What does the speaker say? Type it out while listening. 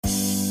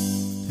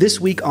This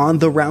week on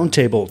The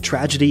Roundtable,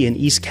 tragedy in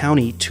East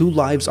County, 2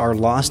 lives are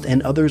lost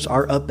and others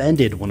are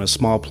upended when a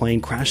small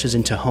plane crashes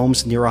into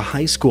homes near a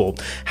high school.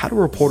 How do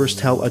reporters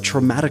tell a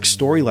traumatic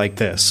story like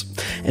this?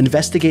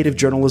 Investigative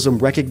journalism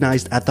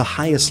recognized at the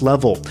highest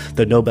level.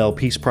 The Nobel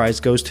Peace Prize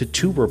goes to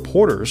 2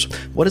 reporters.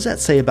 What does that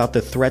say about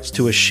the threats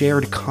to a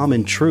shared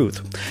common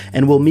truth?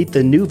 And we'll meet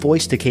the new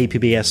voice to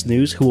KPBS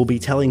News who will be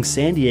telling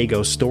San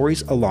Diego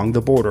stories along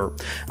the border.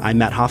 I'm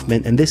Matt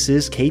Hoffman, and this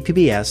is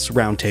KPBS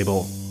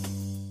Roundtable.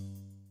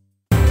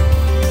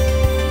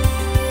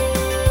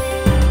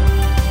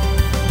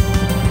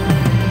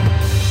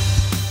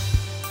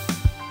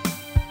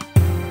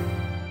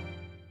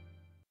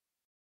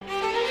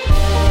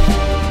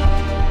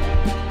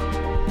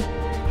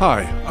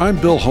 Hi, I'm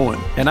Bill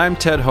Hohen. And I'm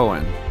Ted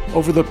Hohen.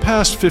 Over the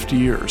past 50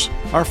 years,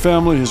 our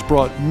family has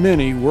brought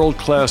many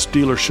world-class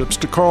dealerships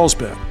to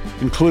Carlsbad,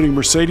 including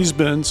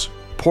Mercedes-Benz,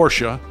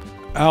 Porsche,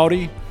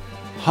 Audi,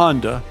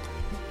 Honda,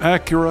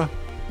 Acura,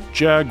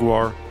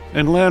 Jaguar,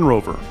 and Land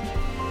Rover.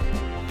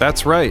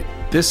 That's right.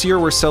 This year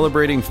we're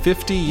celebrating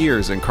 50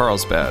 years in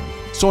Carlsbad.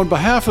 So on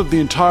behalf of the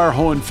entire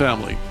Hohen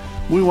family,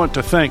 we want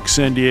to thank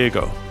San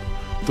Diego.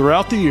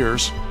 Throughout the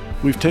years,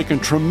 we've taken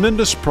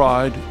tremendous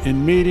pride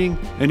in meeting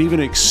and even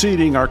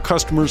exceeding our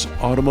customers'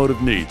 automotive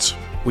needs.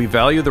 We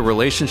value the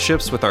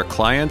relationships with our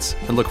clients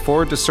and look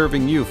forward to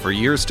serving you for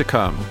years to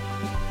come.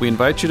 We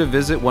invite you to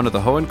visit one of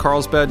the Hohen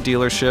Carlsbad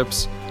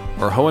dealerships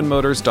or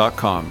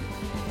hohenmotors.com.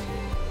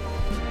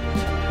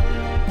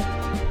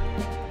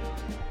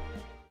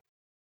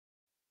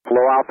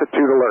 Low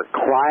altitude alert.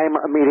 Climb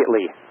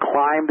immediately.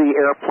 Climb the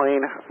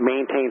airplane.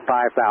 Maintain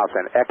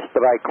 5,000.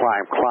 Expedite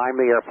climb. Climb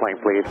the airplane,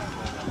 please.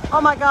 Oh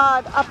my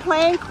God, a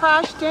plane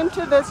crashed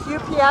into this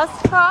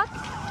UPS truck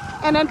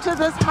and into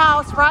this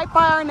house right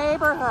by our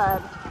neighborhood.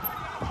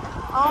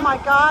 Oh my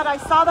God, I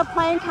saw the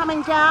plane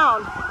coming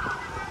down.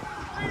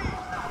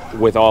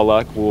 With all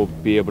luck, we'll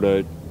be able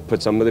to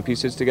put some of the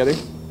pieces together.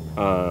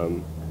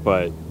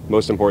 But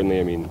most importantly,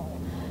 I mean,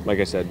 like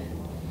I said,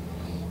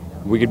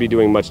 we could be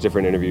doing much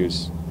different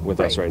interviews with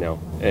us right now.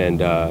 And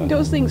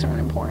those things aren't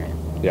important.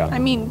 Yeah. I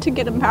mean, to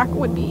get them back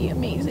would be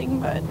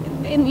amazing, but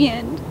in the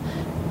end,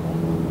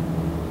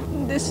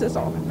 this is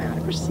all that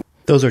matters.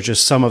 Those are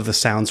just some of the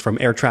sounds from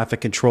air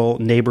traffic control,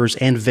 neighbors,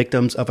 and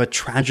victims of a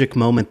tragic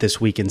moment this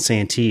week in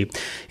Santee.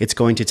 It's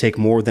going to take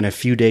more than a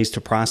few days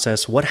to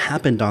process what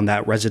happened on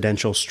that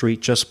residential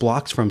street just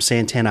blocks from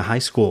Santana High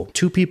School.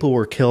 2 people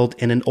were killed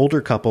and an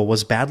older couple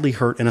was badly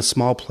hurt in a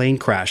small plane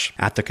crash.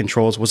 At the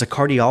controls was a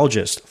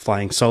cardiologist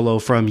flying solo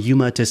from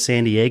Yuma to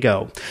San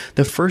Diego.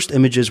 The first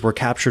images were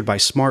captured by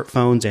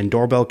smartphones and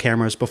doorbell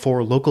cameras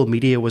before local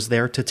media was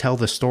there to tell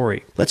the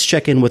story. Let's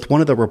check in with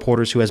one of the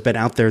reporters who has been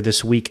out there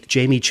this week,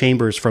 Jamie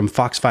Chambers from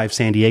Fox 5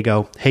 San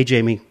Diego. Hey,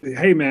 Jamie.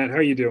 Hey, Matt. How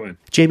are you doing?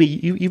 Jamie,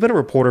 you've been a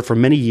reporter for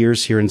many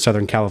years here in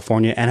Southern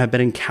California and have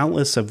been in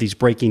countless of these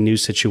breaking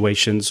news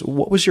situations.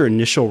 What was your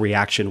initial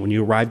reaction when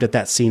you arrived at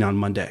that scene on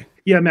Monday?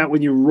 Yeah, Matt,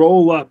 when you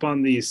roll up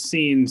on these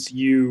scenes,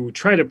 you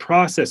try to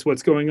process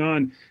what's going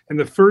on. And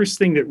the first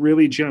thing that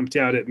really jumped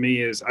out at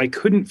me is I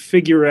couldn't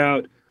figure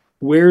out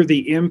where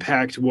the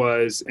impact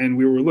was. And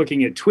we were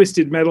looking at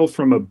twisted metal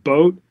from a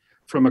boat,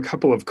 from a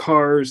couple of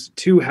cars,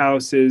 2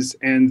 houses,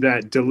 and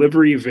that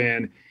delivery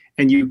van.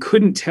 And you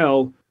couldn't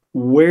tell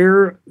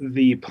where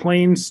the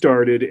plane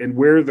started and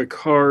where the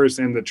cars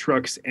and the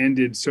trucks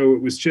ended. So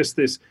it was just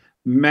this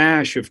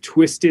mash of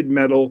twisted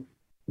metal,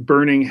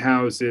 burning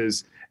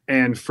houses,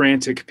 and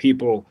frantic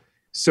people.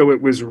 So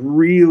it was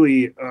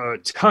really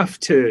tough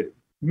to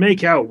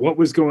make out what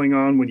was going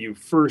on when you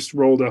first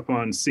rolled up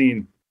on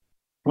scene.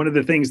 One of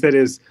the things that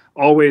is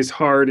always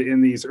hard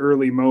in these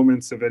early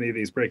moments of any of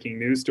these breaking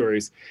news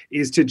stories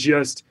is to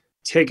just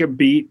take a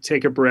beat,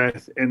 take a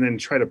breath, and then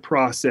try to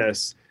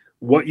process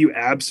what you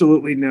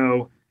absolutely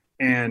know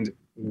and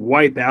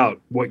wipe out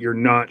what you're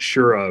not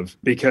sure of.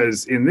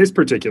 Because in this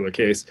particular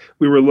case,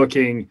 we were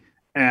looking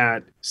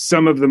at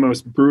some of the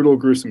most brutal,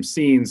 gruesome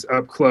scenes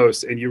up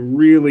close, and you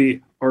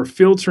really are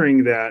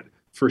filtering that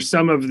for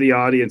some of the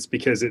audience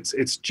because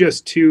it's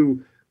just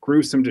too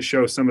gruesome to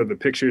show some of the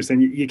pictures,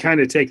 and you kind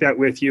of take that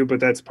with you, but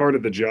that's part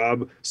of the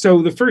job.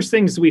 So the first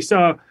things we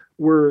saw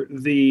were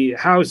the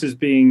houses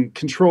being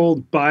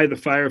controlled by the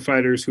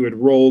firefighters who had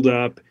rolled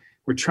up,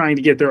 were trying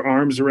to get their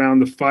arms around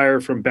the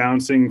fire from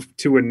bouncing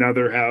to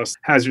another house.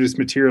 Hazardous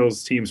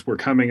materials teams were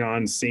coming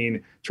on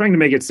scene, trying to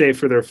make it safe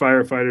for their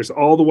firefighters,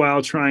 all the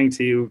while trying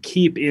to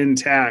keep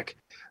intact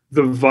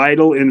the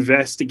vital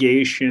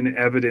investigation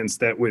evidence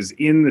that was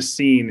in the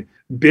scene,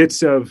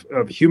 bits of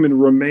human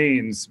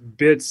remains,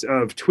 bits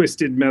of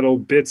twisted metal,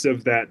 bits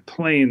of that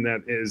plane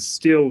that is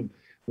still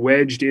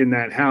wedged in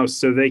that house,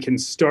 so they can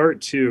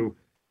start to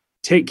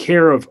take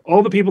care of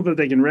all the people that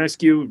they can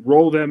rescue,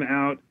 roll them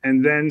out,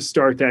 and then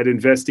start that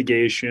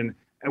investigation.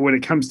 And when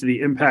it comes to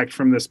the impact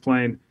from this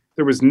plane,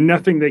 there was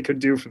nothing they could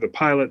do for the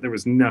pilot. There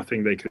was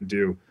nothing they could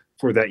do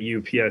for that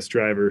UPS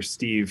driver,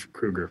 Steve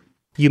Kruger.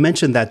 You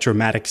mentioned that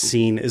dramatic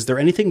scene. Is there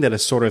anything that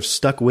has sort of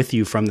stuck with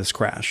you from this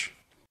crash?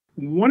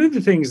 One of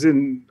the things,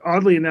 and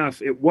oddly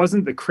enough, it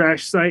wasn't the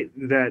crash site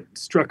that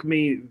struck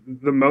me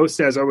the most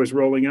as I was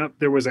rolling up.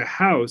 There was a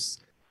house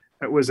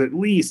that was at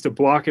least a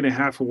block and a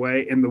half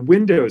away, and the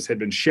windows had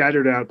been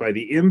shattered out by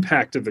the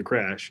impact of the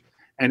crash.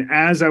 And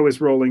as I was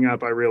rolling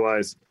up, I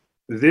realized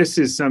this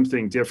is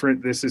something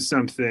different. This is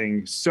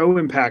something so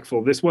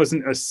impactful. This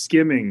wasn't a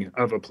skimming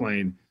of a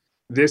plane.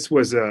 This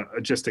was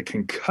just a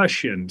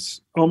concussion,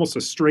 almost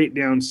a straight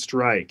down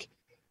strike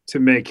to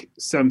make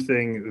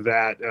something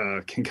that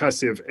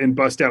concussive and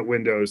bust out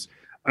windows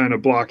on a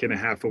block and a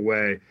half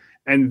away.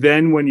 And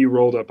then when you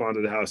rolled up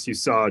onto the house, you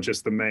saw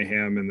just the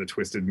mayhem and the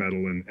twisted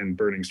metal and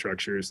burning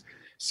structures.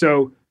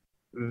 So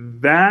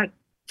that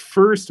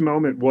first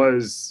moment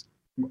was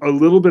a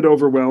little bit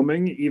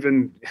overwhelming,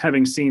 even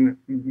having seen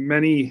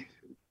many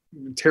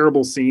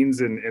terrible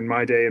scenes in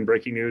my day in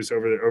breaking news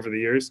over the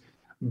years.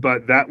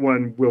 But that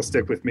one will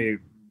stick with me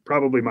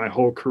probably my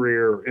whole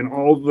career. And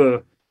all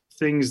the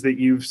things that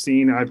you've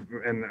seen, I've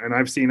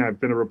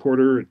been a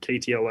reporter at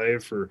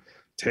KTLA for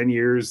 10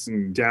 years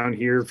and down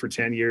here for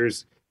 10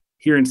 years.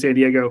 Here in San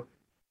Diego,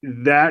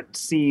 that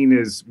scene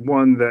is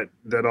one that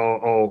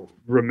I'll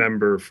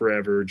remember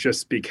forever,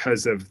 just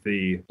because of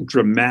the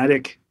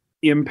dramatic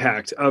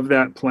impact of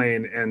that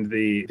plane and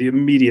the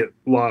immediate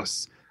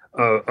loss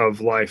of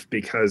life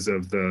because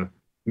of the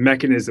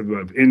mechanism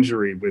of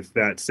injury with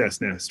that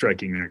Cessna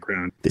striking that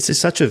ground. This is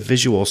such a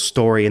visual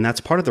story, and that's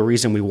part of the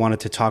reason we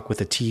wanted to talk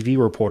with a TV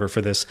reporter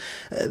for this.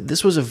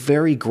 This was a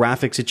very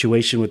graphic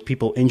situation with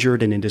people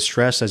injured and in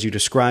distress, as you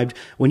described.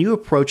 When you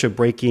approach a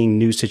breaking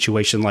news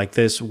situation like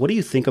this, what do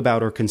you think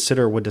about or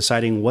consider when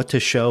deciding what to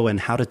show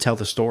and how to tell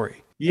the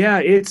story? Yeah,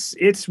 it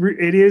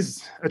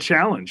is a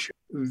challenge.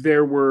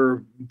 There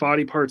were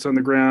body parts on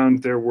the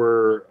ground. There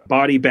were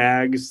body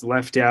bags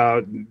left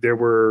out. There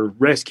were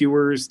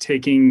rescuers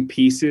taking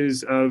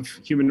pieces of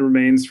human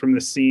remains from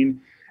the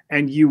scene.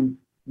 And you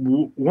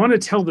want to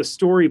tell the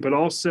story, but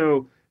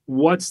also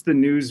what's the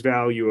news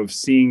value of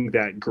seeing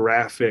that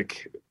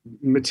graphic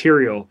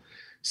material?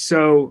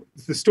 So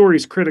the story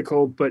is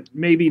critical, but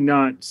maybe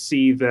not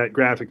see that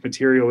graphic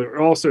material.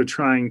 We're also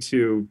trying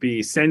to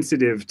be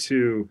sensitive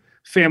to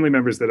family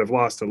members that have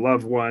lost a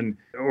loved one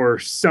or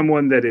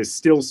someone that is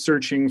still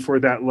searching for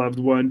that loved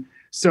one.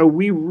 So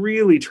we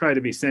really try to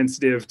be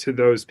sensitive to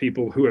those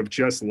people who have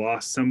just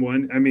lost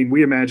someone. I mean,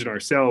 we imagine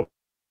ourselves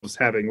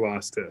having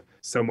lost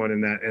someone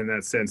in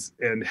that sense.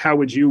 And how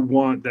would you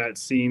want that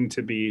scene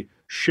to be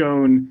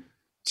shown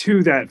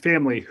to that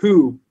family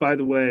who, by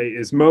the way,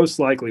 is most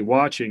likely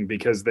watching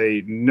because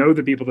they know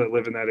the people that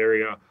live in that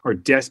area are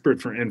desperate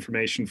for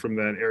information from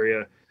that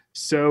area.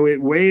 So it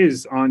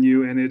weighs on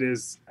you, and it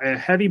is a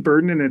heavy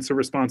burden, and it's a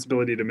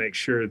responsibility to make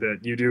sure that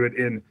you do it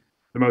in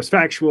the most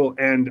factual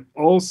and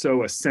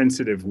also a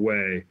sensitive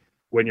way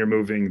when you're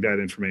moving that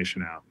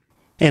information out.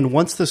 And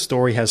once the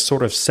story has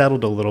sort of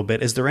settled a little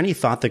bit, is there any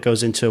thought that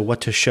goes into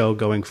what to show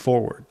going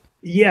forward?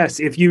 Yes,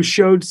 if you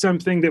showed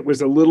something that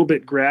was a little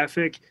bit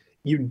graphic,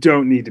 you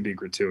don't need to be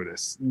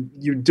gratuitous.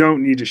 You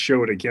don't need to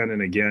show it again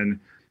and again.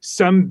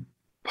 Some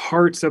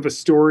parts of a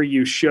story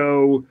you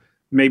show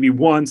maybe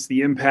once, the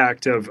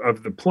impact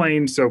of the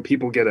plane, so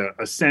people get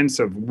a sense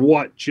of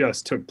what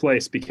just took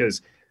place,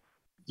 because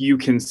you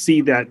can see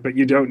that, but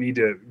you don't need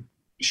to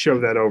show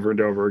that over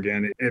and over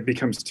again. It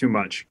becomes too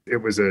much. It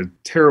was a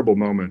terrible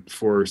moment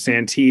for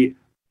Santee.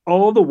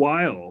 All the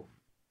while,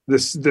 the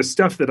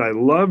stuff that I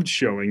loved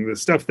showing, the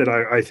stuff that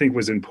I think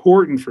was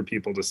important for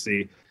people to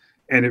see,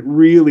 and it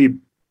really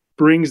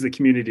brings the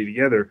community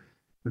together,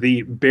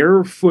 the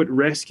barefoot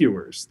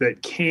rescuers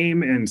that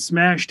came and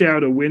smashed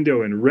out a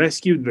window and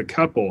rescued the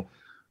couple.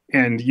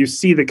 And you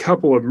see the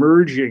couple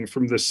emerging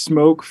from the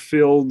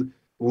smoke-filled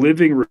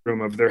living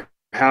room of their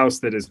house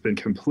that has been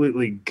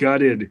completely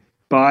gutted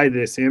by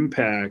this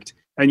impact.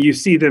 And you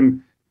see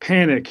them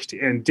panicked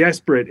and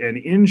desperate and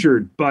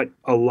injured, but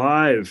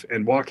alive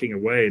and walking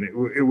away.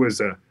 And it was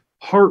a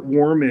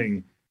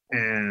heartwarming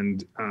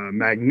and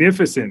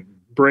magnificent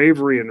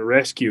bravery and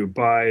rescue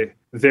by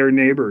their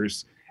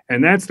neighbors.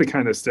 And that's the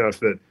kind of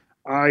stuff that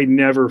I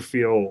never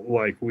feel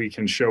like we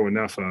can show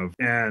enough of.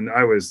 And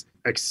I was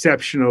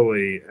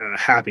exceptionally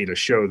happy to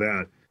show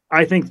that.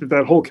 I think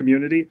that whole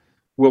community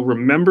will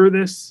remember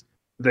this.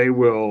 They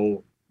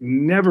will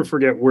never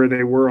forget where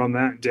they were on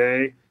that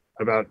day,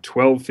 about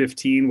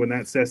 12:15, when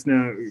that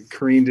Cessna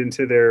careened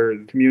into their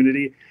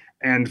community.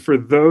 And for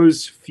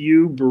those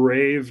few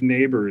brave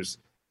neighbors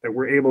that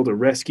were able to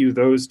rescue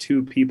those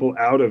two people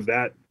out of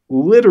that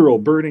literal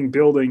burning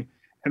building.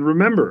 And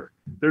remember,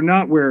 they're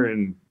not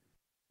wearing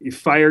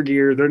fire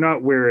gear. They're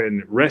not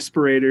wearing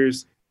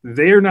respirators.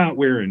 They're not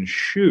wearing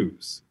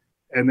shoes.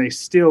 And they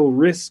still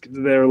risked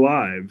their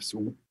lives.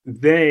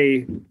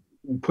 They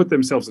put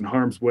themselves in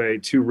harm's way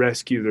to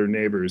rescue their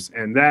neighbors.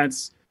 And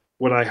that's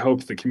what I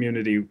hope the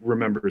community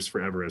remembers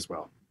forever as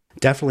well.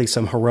 Definitely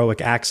some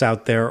heroic acts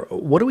out there.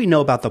 What do we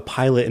know about the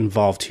pilot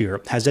involved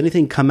here? Has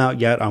anything come out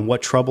yet on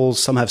what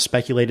troubles some have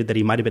speculated that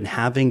he might have been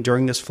having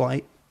during this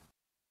flight?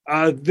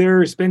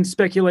 There's been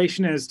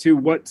speculation as to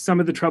what some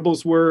of the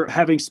troubles were.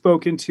 Having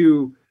spoken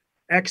to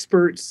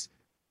experts,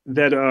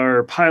 that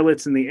are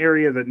pilots in the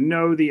area that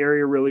know the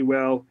area really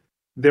well.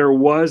 There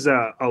was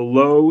a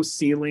low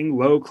ceiling,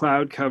 low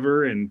cloud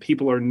cover, and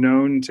people are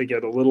known to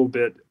get a little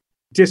bit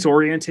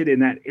disoriented in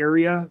that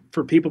area.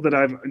 For people that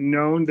I've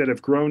known that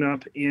have grown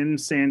up in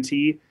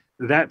Santee,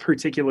 that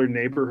particular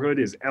neighborhood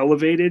is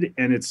elevated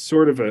and it's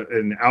sort of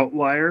an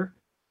outlier.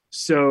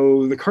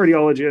 So the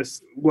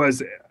cardiologist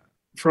was,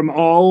 from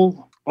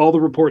all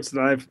the reports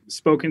that I've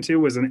spoken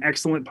to, was an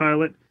excellent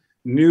pilot,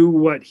 knew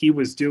what he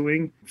was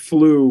doing,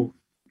 flew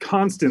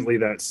constantly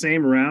that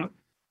same route.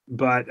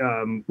 But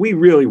we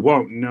really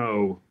won't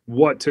know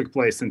what took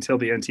place until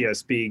the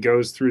NTSB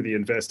goes through the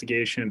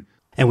investigation.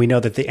 And we know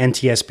that the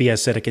NTSB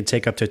has said it can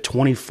take up to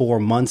 24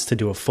 months to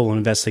do a full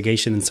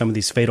investigation in some of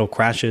these fatal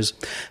crashes.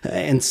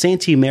 And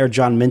Santee Mayor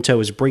John Minto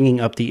is bringing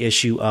up the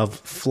issue of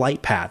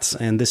flight paths.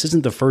 And this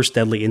isn't the first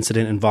deadly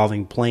incident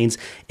involving planes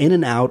in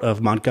and out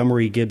of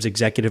Montgomery Gibbs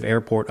Executive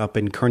Airport up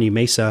in Kearney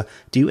Mesa.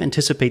 Do you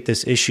anticipate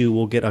this issue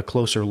will get a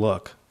closer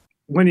look?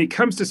 When it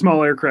comes to small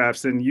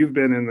aircrafts, and you've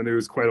been in the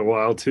news quite a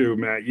while too,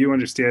 Matt, you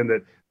understand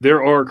that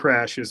there are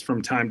crashes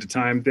from time to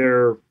time.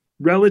 They're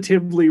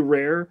relatively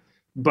rare,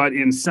 but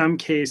in some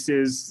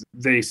cases,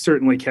 they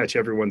certainly catch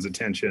everyone's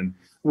attention.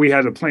 We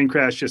had a plane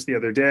crash just the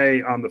other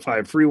day on the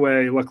 5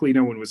 freeway. Luckily,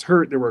 no one was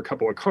hurt. There were a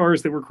couple of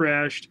cars that were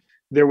crashed.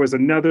 There was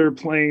another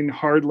plane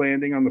hard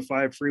landing on the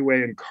 5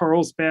 freeway in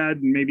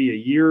Carlsbad, maybe a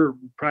year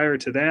prior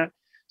to that.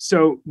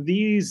 So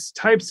these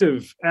types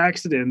of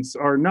accidents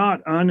are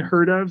not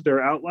unheard of. They're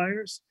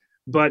outliers.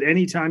 But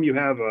anytime you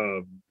have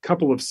a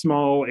couple of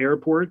small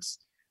airports,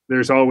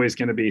 there's always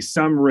going to be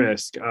some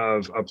risk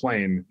of a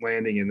plane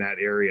landing in that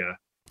area.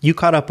 You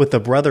caught up with the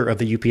brother of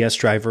the UPS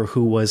driver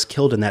who was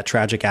killed in that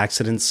tragic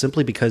accident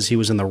simply because he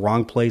was in the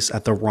wrong place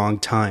at the wrong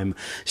time.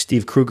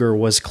 Steve Kruger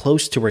was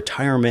close to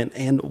retirement.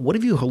 And what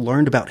have you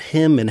learned about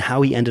him and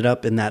how he ended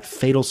up in that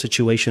fatal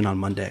situation on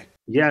Monday?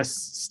 Yes,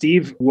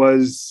 Steve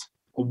was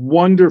a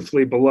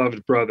wonderfully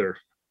beloved brother.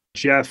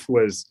 Jeff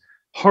was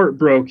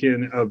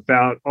heartbroken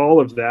about all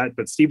of that,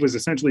 but Steve was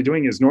essentially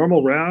doing his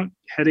normal route,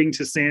 heading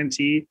to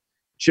Santee,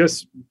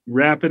 just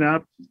wrapping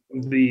up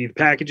the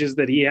packages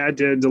that he had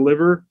to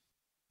deliver.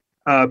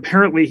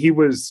 Apparently, he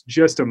was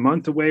just a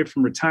month away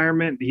from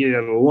retirement. He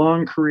had a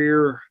long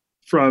career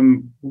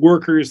from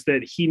workers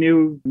that he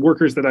knew,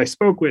 workers that I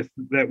spoke with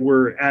that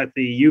were at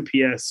the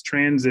UPS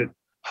transit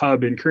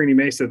hub in Kearney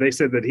Mesa. They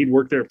said that he'd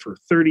worked there for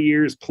 30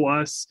 years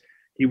plus.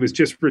 He was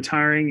just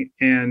retiring,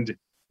 and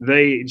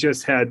they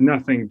just had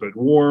nothing but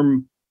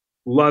warm,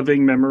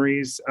 loving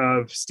memories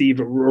of Steve,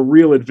 a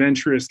real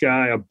adventurous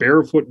guy, a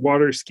barefoot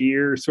water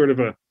skier, sort of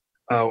a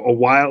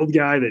wild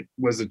guy that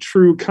was a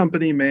true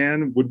company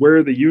man, would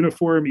wear the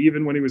uniform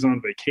even when he was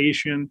on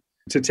vacation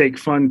to take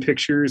fun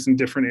pictures in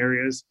different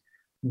areas.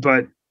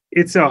 But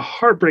it's a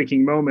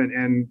heartbreaking moment.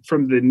 And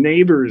from the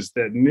neighbors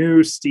that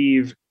knew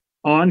Steve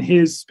on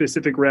his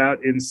specific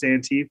route in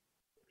Santee,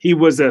 he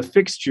was a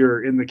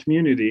fixture in the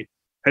community.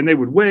 And they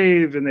would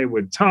wave and they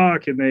would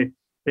talk, and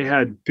they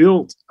had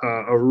built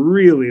a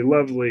really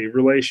lovely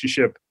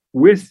relationship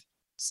with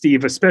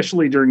Steve,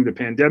 especially during the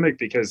pandemic,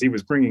 because he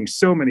was bringing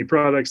so many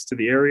products to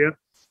the area,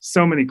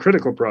 so many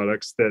critical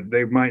products that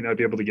they might not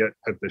be able to get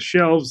at the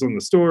shelves on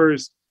the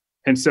stores.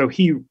 And so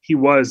he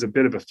was a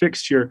bit of a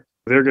fixture.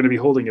 They're going to be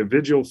holding a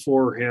vigil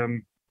for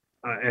him,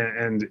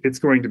 and it's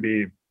going to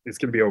be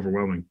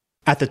overwhelming.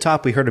 At the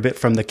top, we heard a bit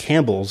from the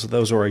Campbells.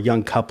 Those were a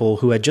young couple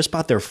who had just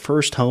bought their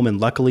first home and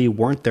luckily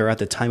weren't there at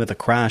the time of the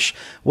crash.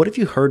 What have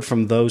you heard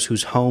from those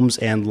whose homes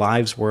and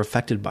lives were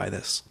affected by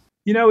this?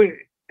 You know,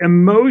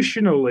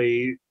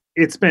 emotionally,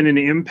 it's been an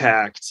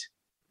impact,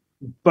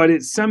 but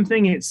it's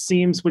something, it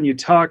seems, when you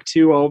talk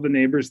to all the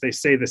neighbors, they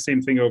say the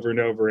same thing over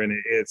and over. And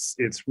it's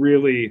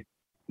really,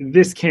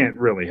 this can't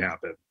really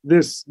happen.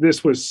 This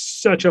was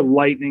such a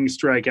lightning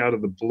strike out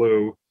of the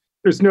blue.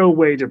 There's no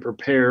way to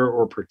prepare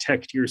or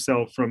protect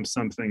yourself from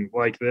something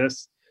like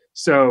this.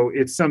 So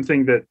it's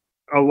something that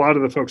a lot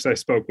of the folks I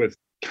spoke with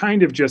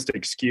kind of just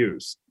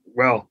excuse.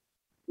 Well,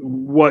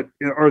 what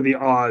are the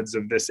odds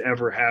of this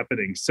ever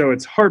happening? So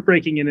it's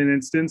heartbreaking in an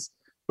instance,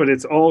 but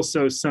it's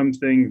also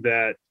something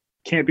that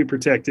can't be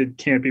protected,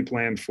 can't be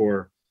planned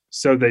for.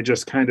 So they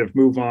just kind of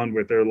move on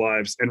with their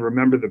lives and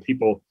remember the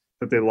people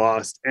that they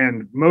lost.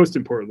 And most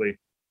importantly,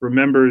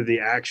 remember the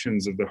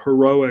actions of the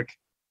heroic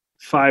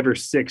 5 or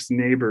 6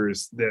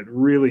 neighbors that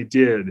really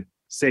did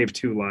save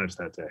 2 lives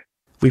that day.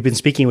 We've been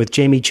speaking with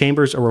Jamie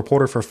Chambers, a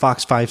reporter for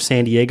Fox 5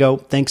 San Diego.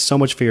 Thanks so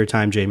much for your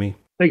time, Jamie.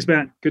 Thanks,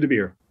 Matt. Good to be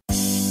here.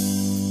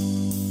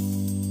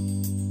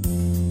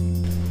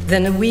 The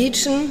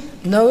Norwegian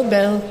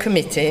Nobel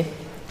Committee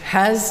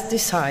has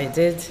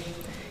decided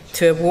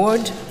to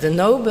award the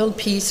Nobel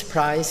Peace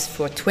Prize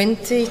for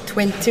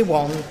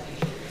 2021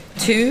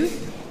 to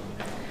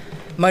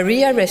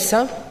Maria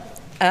Ressa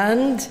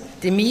and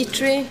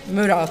Dmitry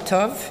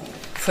Muratov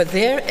for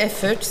their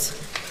efforts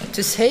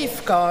to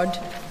safeguard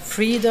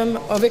freedom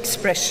of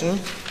expression,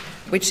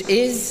 which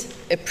is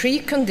a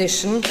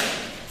precondition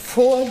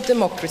for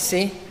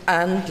democracy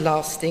and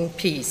lasting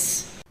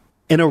peace.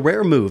 In a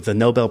rare move, the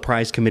Nobel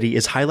Prize Committee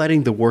is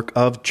highlighting the work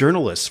of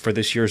journalists for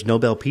this year's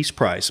Nobel Peace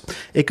Prize.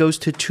 It goes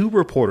to 2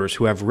 reporters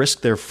who have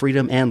risked their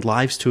freedom and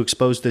lives to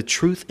expose the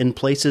truth in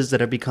places that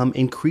have become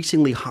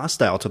increasingly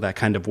hostile to that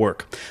kind of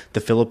work, the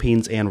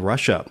Philippines and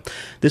Russia.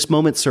 This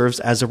moment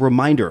serves as a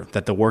reminder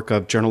that the work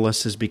of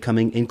journalists is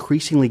becoming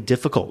increasingly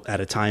difficult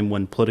at a time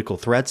when political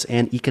threats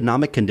and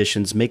economic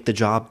conditions make the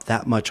job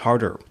that much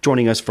harder.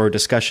 Joining us for a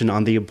discussion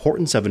on the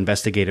importance of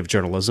investigative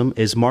journalism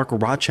is Mark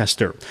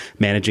Rochester,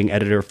 managing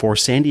editor for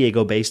San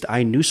Diego-based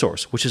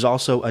iNewsSource, which is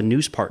also a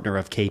news partner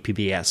of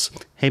KPBS.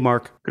 Hey,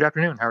 Mark. Good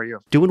afternoon. How are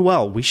you? Doing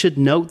well. We should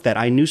note that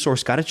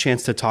iNewsSource got a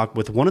chance to talk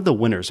with one of the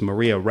winners,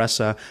 Maria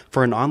Ressa,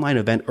 for an online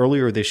event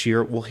earlier this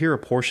year. We'll hear a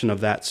portion of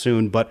that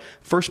soon. But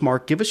first,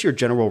 Mark, give us your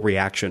general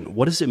reaction.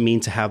 What does it mean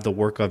to have the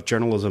work of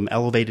journalism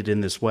elevated in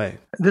this way?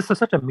 This is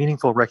such a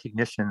meaningful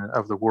recognition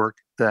of the work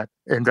that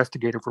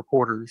investigative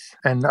reporters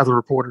and other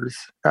reporters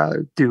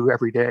do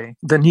every day.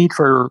 The need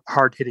for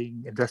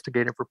hard-hitting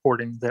investigative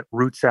reporting that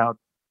roots out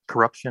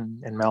corruption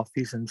and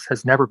malfeasance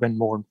has never been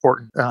more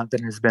important than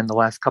it has been the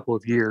last couple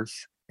of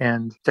years.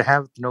 And to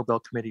have the Nobel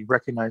Committee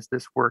recognize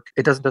this work,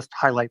 it doesn't just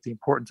highlight the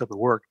importance of the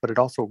work, but it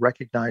also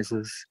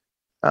recognizes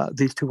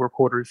these 2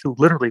 reporters who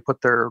literally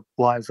put their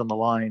lives on the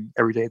line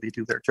every day they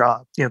do their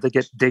job. You know, they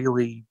get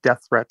daily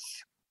death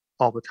threats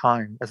all the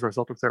time as a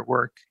result of their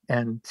work,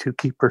 and to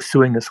keep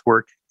pursuing this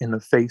work in the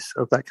face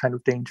of that kind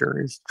of danger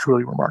is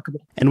truly remarkable.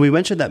 And we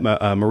mentioned that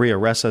Maria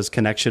Ressa's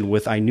connection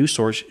with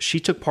iNewsSource. She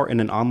took part in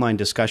an online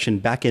discussion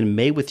back in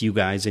May with you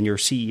guys and your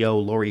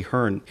CEO, Lori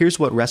Hearn. Here's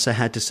what Ressa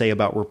had to say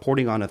about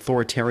reporting on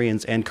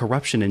authoritarians and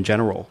corruption in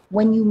general.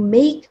 When you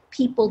make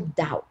people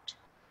doubt,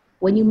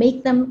 when you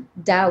make them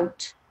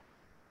doubt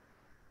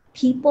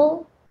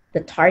people,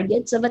 the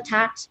targets of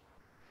attacks,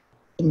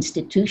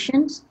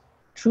 institutions,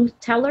 truth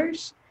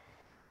tellers,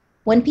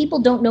 when people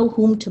don't know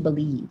whom to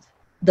believe,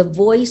 the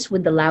voice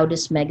with the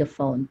loudest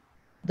megaphone,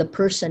 the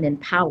person in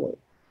power,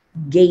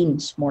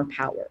 gains more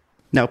power.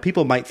 Now,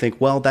 people might think,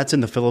 well, that's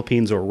in the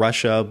Philippines or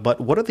Russia,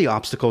 but what are the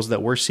obstacles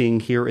that we're seeing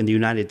here in the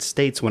United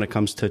States when it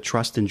comes to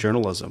trust in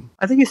journalism?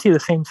 I think you see the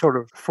same sort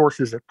of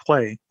forces at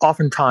play.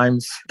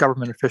 Oftentimes,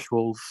 government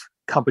officials,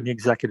 company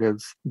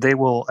executives, they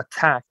will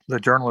attack the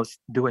journalists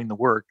doing the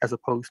work as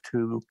opposed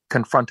to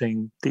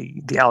confronting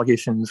the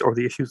allegations or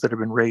the issues that have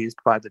been raised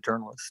by the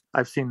journalists.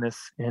 I've seen this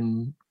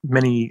in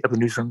many of the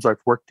newsrooms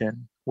I've worked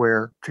in,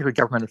 where particularly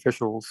government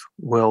officials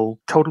will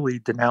totally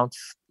denounce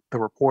the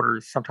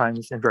reporters,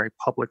 sometimes in very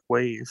public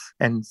ways,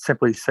 and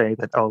simply say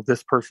that, oh,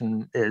 this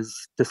person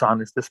is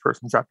dishonest, this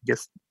person's out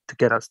to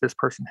get us, this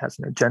person has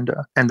an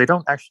agenda. And they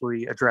don't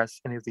actually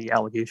address any of the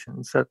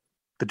allegations that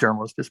the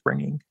journalist is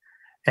bringing.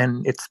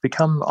 And it's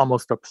become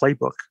almost a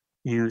playbook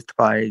used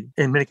by,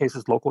 in many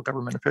cases, local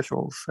government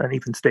officials and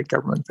even state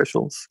government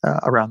officials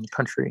around the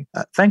country.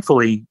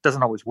 Thankfully, it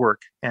doesn't always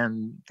work.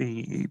 And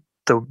the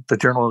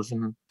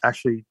journalism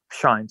actually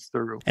shines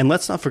through. And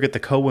let's not forget the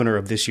co-winner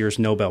of this year's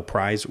Nobel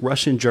Prize,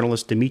 Russian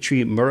journalist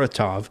Dmitry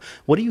Muratov.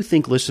 What do you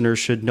think listeners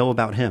should know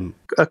about him?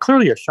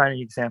 Clearly a shining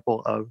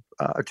example of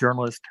a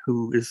journalist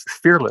who is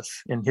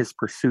fearless in his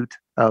pursuit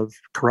of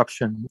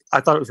corruption.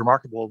 I thought it was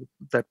remarkable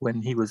that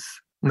when he was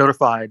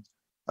notified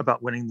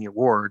about winning the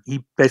award,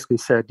 he basically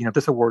said,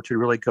 this award should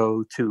really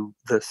go to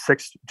the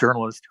 6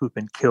 journalists who've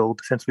been killed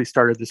since we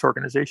started this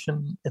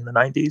organization in the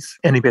 90s.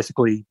 And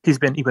he's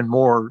been even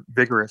more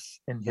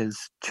vigorous in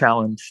his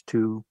challenge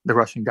to the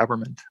Russian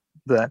government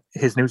that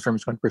his newsroom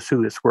is going to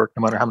pursue this work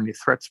no matter how many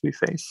threats we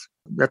face.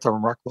 That's a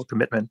remarkable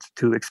commitment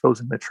to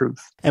exposing the truth.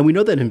 And we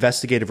know that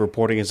investigative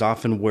reporting is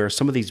often where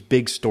some of these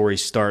big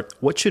stories start.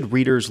 What should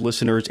readers,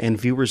 listeners,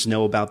 and viewers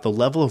know about the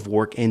level of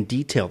work and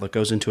detail that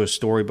goes into a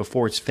story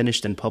before it's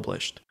finished and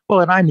published? Well,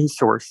 at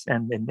iNewsSource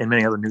and in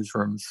many other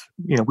newsrooms,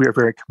 we are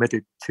very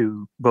committed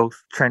to both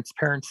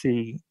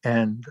transparency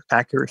and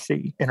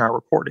accuracy in our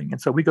reporting. And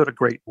so we go to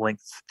great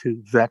lengths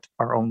to vet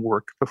our own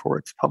work before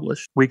it's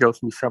published. We go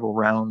through several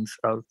rounds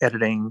of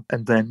editing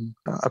and then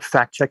a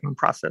fact-checking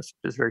process,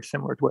 which is very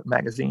similar to what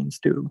magazines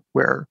do,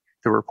 where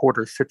the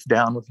reporter sits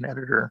down with an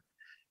editor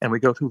and we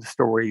go through the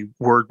story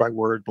word by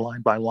word,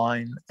 line by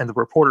line, and the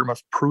reporter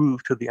must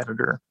prove to the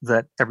editor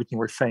that everything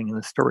we're saying in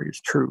the story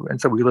is true.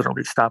 And so we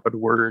literally stop at a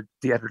word.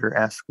 The editor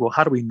asks, well,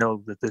 how do we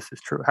know that this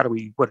is true?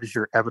 What is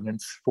your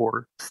evidence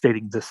for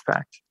stating this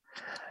fact?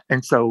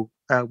 And so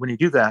when you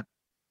do that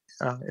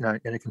in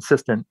a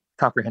consistent,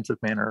 comprehensive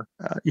manner,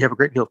 you have a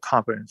great deal of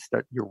confidence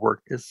that your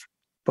work is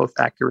both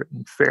accurate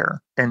and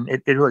fair. And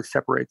it really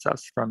separates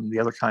us from the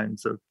other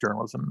kinds of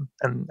journalism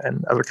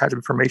and other kinds of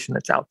information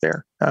that's out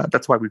there.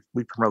 That's why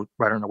we promote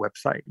right on our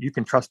website. You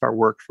can trust our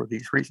work for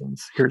these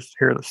reasons. Here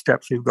are the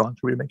steps we've gone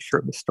through to make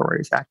sure the story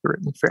is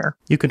accurate and fair.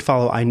 You can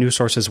follow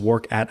iNewsSource's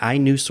work at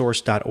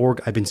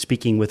inewssource.org. I've been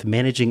speaking with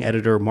managing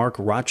editor Mark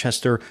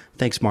Rochester.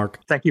 Thanks, Mark.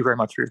 Thank you very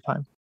much for your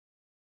time.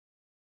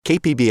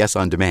 KPBS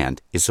On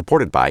Demand is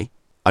supported by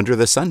Under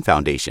the Sun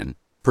Foundation,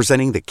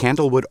 presenting the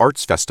Candlewood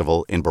Arts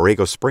Festival in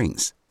Borrego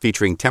Springs,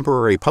 featuring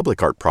temporary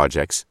public art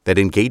projects that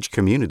engage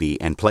community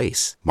and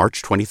place.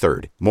 March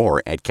 23rd.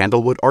 More at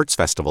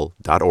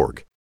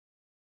candlewoodartsfestival.org.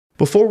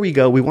 Before we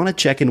go, we want to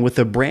check in with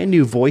a brand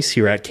new voice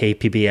here at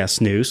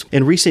KPBS News.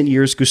 In recent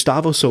years,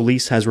 Gustavo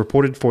Solis has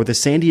reported for the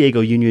San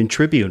Diego Union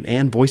Tribune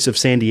and Voice of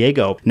San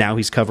Diego. Now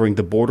he's covering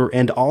the border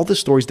and all the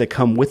stories that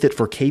come with it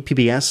for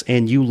KPBS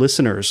and you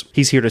listeners.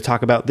 He's here to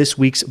talk about this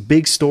week's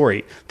big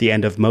story, the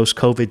end of most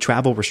COVID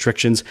travel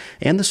restrictions,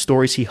 and the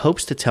stories he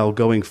hopes to tell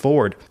going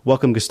forward.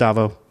 Welcome,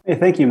 Gustavo. Hey,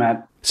 thank you,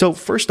 Matt. So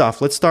first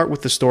off, let's start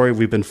with the story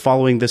we've been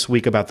following this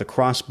week about the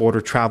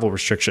cross-border travel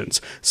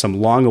restrictions. Some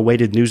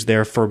long-awaited news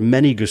there for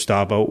many,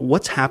 Gustavo.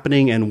 What's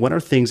happening and when are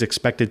things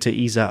expected to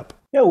ease up?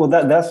 Yeah, well,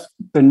 that's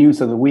the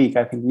news of the week.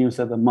 I think news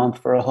of the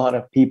month for a lot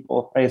of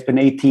people. Right? It's been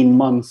 18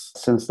 months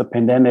since the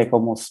pandemic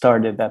almost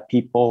started that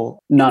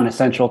people,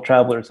 non-essential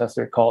travelers, as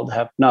they're called,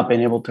 have not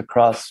been able to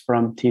cross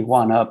from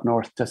Tijuana up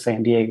north to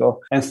San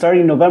Diego. And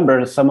starting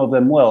November, some of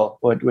them will,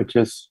 which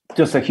is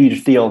just a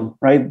huge deal,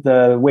 right?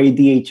 The way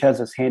DHS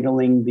is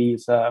handling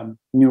these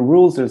new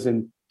rules is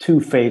in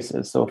two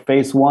phases. So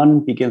phase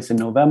one begins in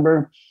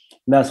November.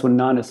 That's when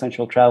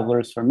non-essential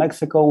travelers from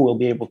Mexico will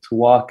be able to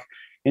walk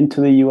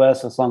into the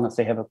U.S. as long as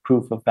they have a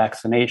proof of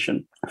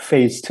vaccination.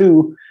 Phase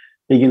two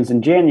begins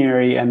in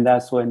January, and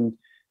that's when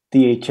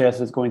DHS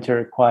is going to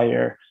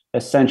require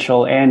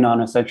essential and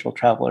non-essential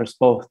travelers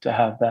both to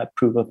have that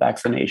proof of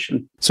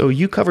vaccination. So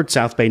you covered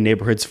South Bay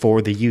neighborhoods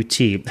for the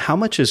UT. How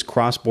much is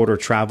cross-border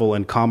travel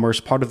and commerce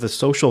part of the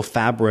social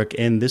fabric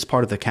in this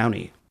part of the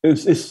county?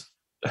 It's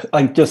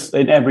like just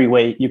in every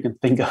way you can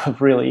think of,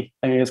 really.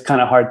 I mean, it's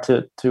kind of hard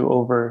to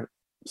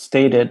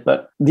overstate it,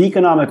 but the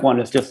economic one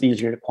is just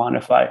easier to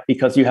quantify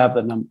because you have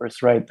the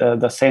numbers, right?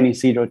 The San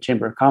Ysidro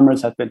Chamber of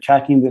Commerce has been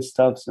tracking this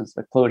stuff since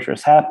the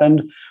closures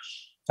happened.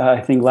 I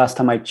think last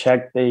time I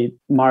checked, they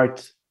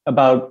marked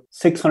about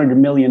 $600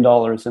 million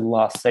in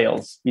lost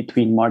sales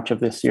between March of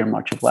this year and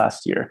March of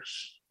last year.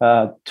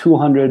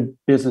 200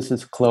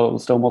 businesses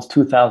closed, almost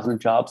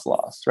 2,000 jobs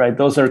lost, right?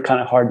 Those are kind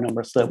of hard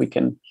numbers that we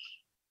can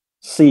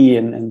see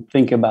and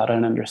think about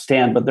and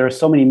understand, but there are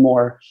so many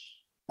more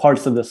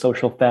parts of the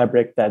social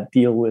fabric that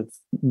deal with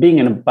being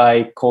in a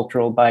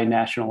bicultural,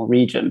 binational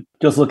region.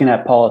 Just looking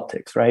at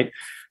politics, right?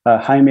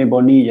 Jaime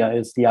Bonilla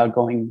is the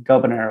outgoing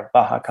governor of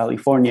Baja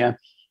California.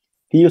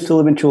 He used to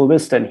live in Chula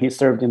Vista, and he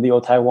served in the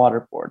Otay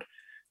Water Board.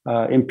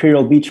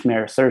 Imperial Beach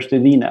Mayor Serge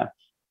Dedina,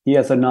 he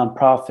has a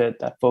nonprofit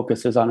that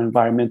focuses on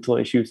environmental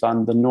issues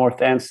on the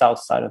north and south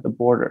side of the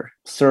border.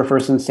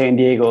 Surfers in San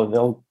Diego,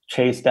 they'll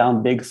chase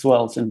down big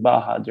swells in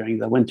Baja during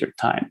the winter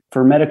time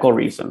for medical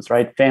reasons,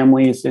 right?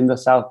 Families in the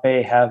South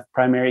Bay have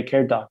primary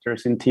care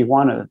doctors in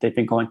Tijuana that they've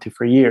been going to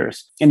for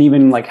years. And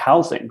even like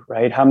housing,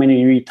 right? How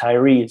many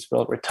retirees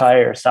will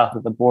retire south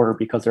of the border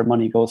because their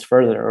money goes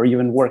further, or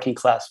even working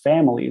class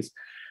families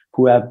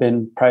who have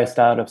been priced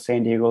out of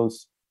San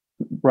Diego's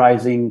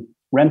rising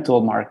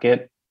rental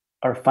market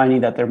are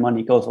finding that their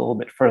money goes a little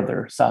bit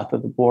further south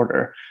of the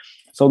border.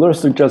 So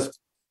those are just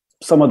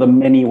some of the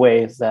many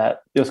ways that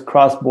this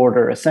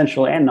cross-border,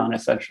 essential and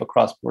non-essential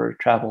cross-border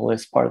travel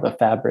is part of the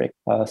fabric,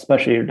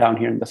 especially down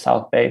here in the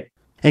South Bay.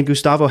 And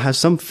Gustavo, has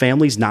some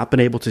families not been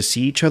able to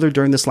see each other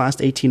during this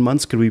last 18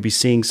 months? Could we be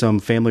seeing some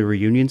family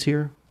reunions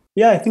here?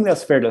 Yeah, I think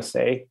that's fair to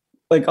say.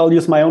 Like, I'll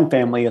use my own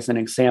family as an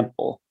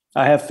example.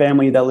 I have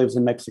family that lives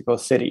in Mexico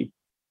City.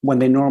 When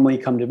they normally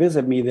come to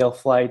visit me, they'll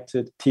fly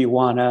to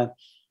Tijuana,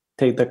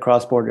 take the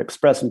cross-border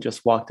express and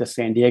just walk to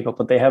San Diego,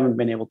 but they haven't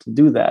been able to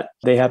do that.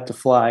 They have to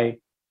fly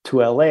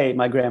to LA.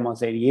 My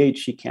grandma's 88,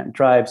 she can't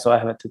drive, so I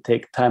had to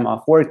take time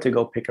off work to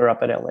go pick her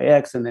up at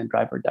LAX and then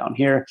drive her down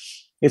here.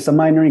 It's a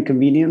minor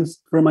inconvenience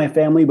for my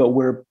family, but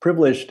we're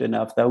privileged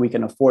enough that we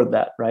can afford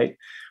that, right?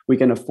 We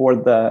can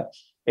afford the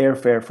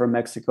airfare from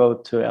Mexico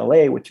to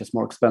LA, which is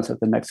more expensive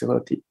than Mexico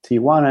to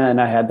Tijuana, and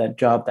I had that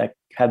job that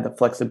had the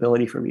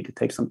flexibility for me to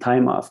take some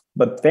time off.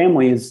 But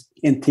families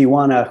in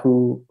Tijuana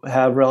who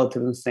have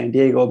relatives in San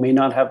Diego may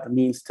not have the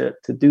means to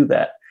do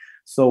that.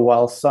 So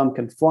while some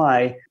can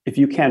fly, if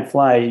you can't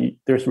fly,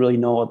 there's really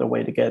no other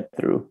way to get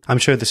through. I'm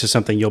sure this is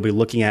something you'll be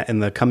looking at in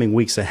the coming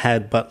weeks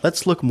ahead, but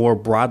let's look more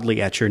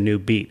broadly at your new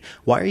beat.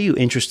 Why are you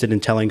interested in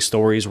telling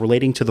stories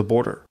relating to the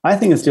border? I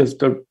think it's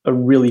just a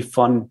really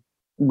fun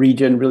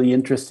region, really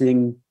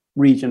interesting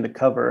region to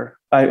cover.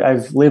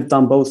 I've lived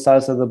on both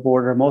sides of the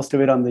border, most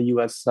of it on the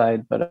U.S.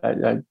 side, but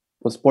I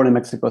was born in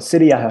Mexico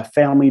City. I have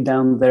family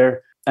down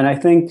there. And I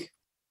think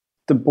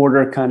the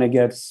border kind of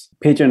gets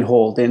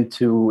pigeonholed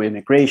into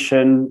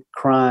immigration,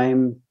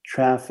 crime,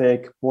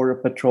 traffic, border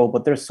patrol,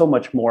 but there's so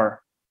much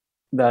more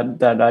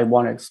that I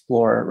want to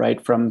explore,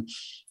 right? From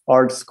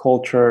arts,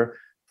 culture,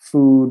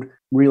 food,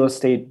 real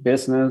estate,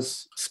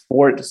 business,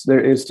 sports.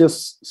 There is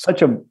just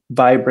such a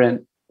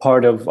vibrant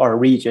part of our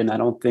region. I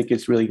don't think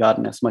it's really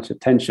gotten as much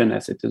attention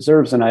as it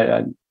deserves. And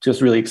I'm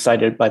just really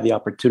excited by the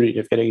opportunity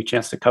of getting a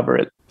chance to cover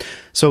it.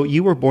 So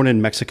you were born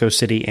in Mexico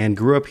City and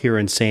grew up here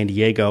in San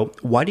Diego.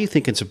 Why do you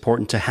think it's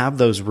important to have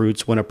those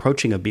roots when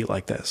approaching a beat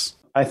like this?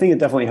 I think it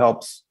definitely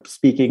helps.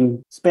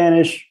 Speaking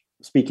Spanish,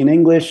 speaking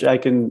English, I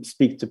can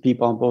speak to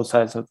people on both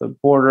sides of the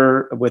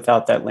border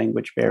without that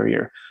language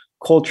barrier.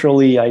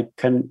 Culturally, I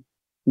can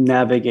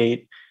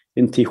navigate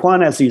in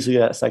Tijuana as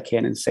easily as I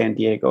can in San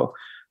Diego.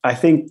 I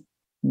think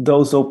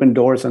those open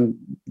doors, and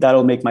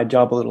that'll make my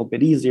job a little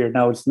bit easier.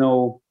 Now, it's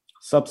no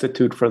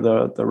substitute for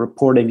the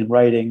reporting and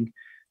writing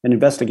and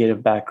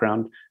investigative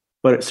background,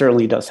 but it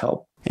certainly does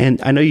help.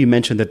 And I know you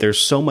mentioned that there's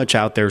so much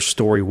out there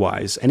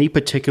story-wise. Any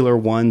particular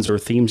ones or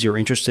themes you're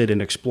interested in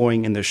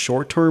exploring in the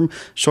short term?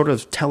 Sort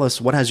of tell us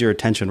what has your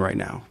attention right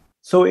now.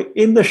 So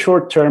in the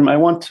short term, I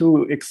want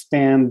to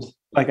expand,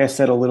 like I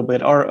said, a little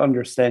bit, our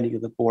understanding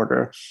of the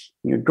border.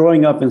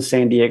 Growing up in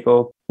San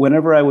Diego,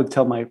 whenever I would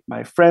tell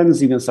my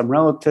friends, even some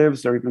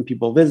relatives or even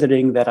people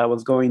visiting, that I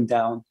was going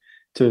down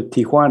to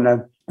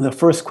Tijuana, the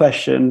first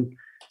question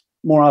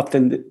more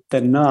often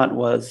than not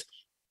was,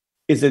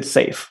 is it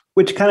safe?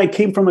 Which kind of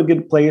came from a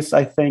good place,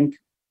 I think,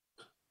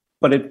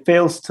 but it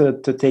fails to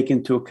take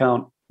into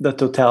account the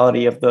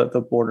totality of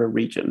the border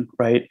region,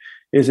 right?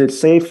 Is it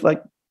safe?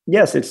 Like,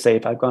 yes, it's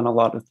safe. I've gone a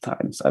lot of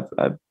times.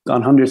 I've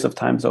gone hundreds of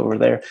times over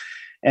there.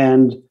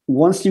 And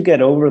once you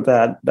get over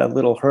that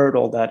little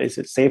hurdle, that is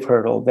it safe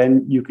hurdle,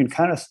 then you can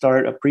kind of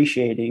start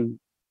appreciating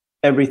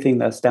everything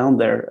that's down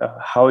there,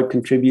 how it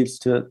contributes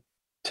to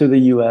the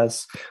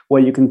U.S.,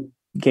 what you can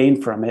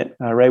gain from it,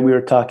 right? We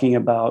were talking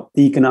about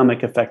the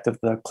economic effect of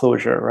the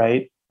closure,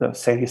 right? The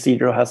San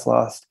Ysidro has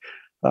lost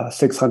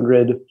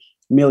 $600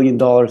 million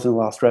in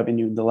lost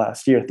revenue in the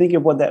last year. Think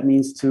of what that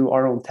means to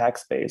our own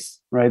tax base,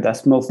 right?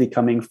 That's mostly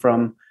coming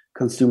from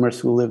consumers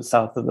who live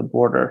south of the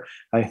border.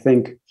 I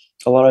think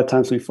a lot of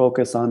times we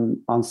focus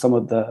on some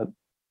of the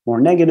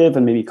more negative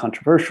and maybe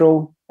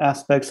controversial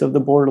aspects of the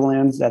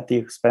borderlands at the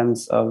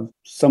expense of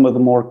some of the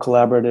more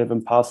collaborative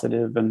and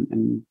positive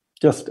and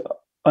just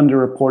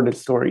underreported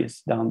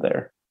stories down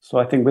there. So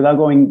I think without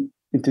going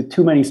into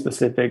too many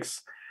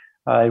specifics,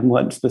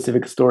 what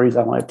specific stories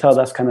I want to tell,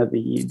 that's kind of the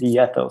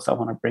ethos I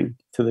want to bring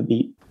to the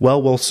beat.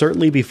 Well, we'll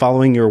certainly be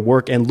following your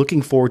work and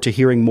looking forward to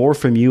hearing more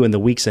from you in the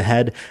weeks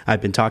ahead.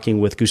 I've been talking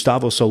with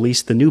Gustavo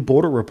Solis, the new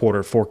border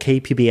reporter for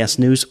KPBS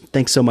News.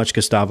 Thanks so much,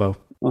 Gustavo.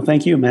 Well,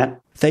 thank you,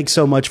 Matt. Thanks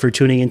so much for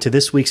tuning into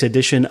this week's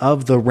edition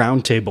of The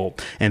Roundtable.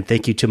 And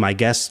thank you to my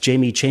guests,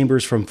 Jamie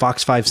Chambers from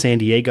Fox 5 San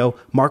Diego,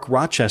 Mark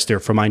Rochester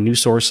from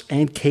iNewsSource,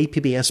 and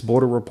KPBS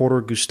border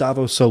reporter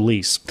Gustavo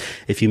Solis.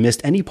 If you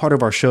missed any part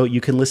of our show,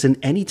 you can listen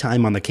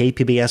anytime on the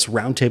KPBS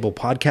Roundtable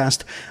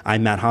podcast.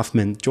 I'm Matt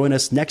Hoffman. Join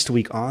us next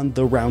week on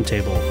The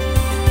Roundtable.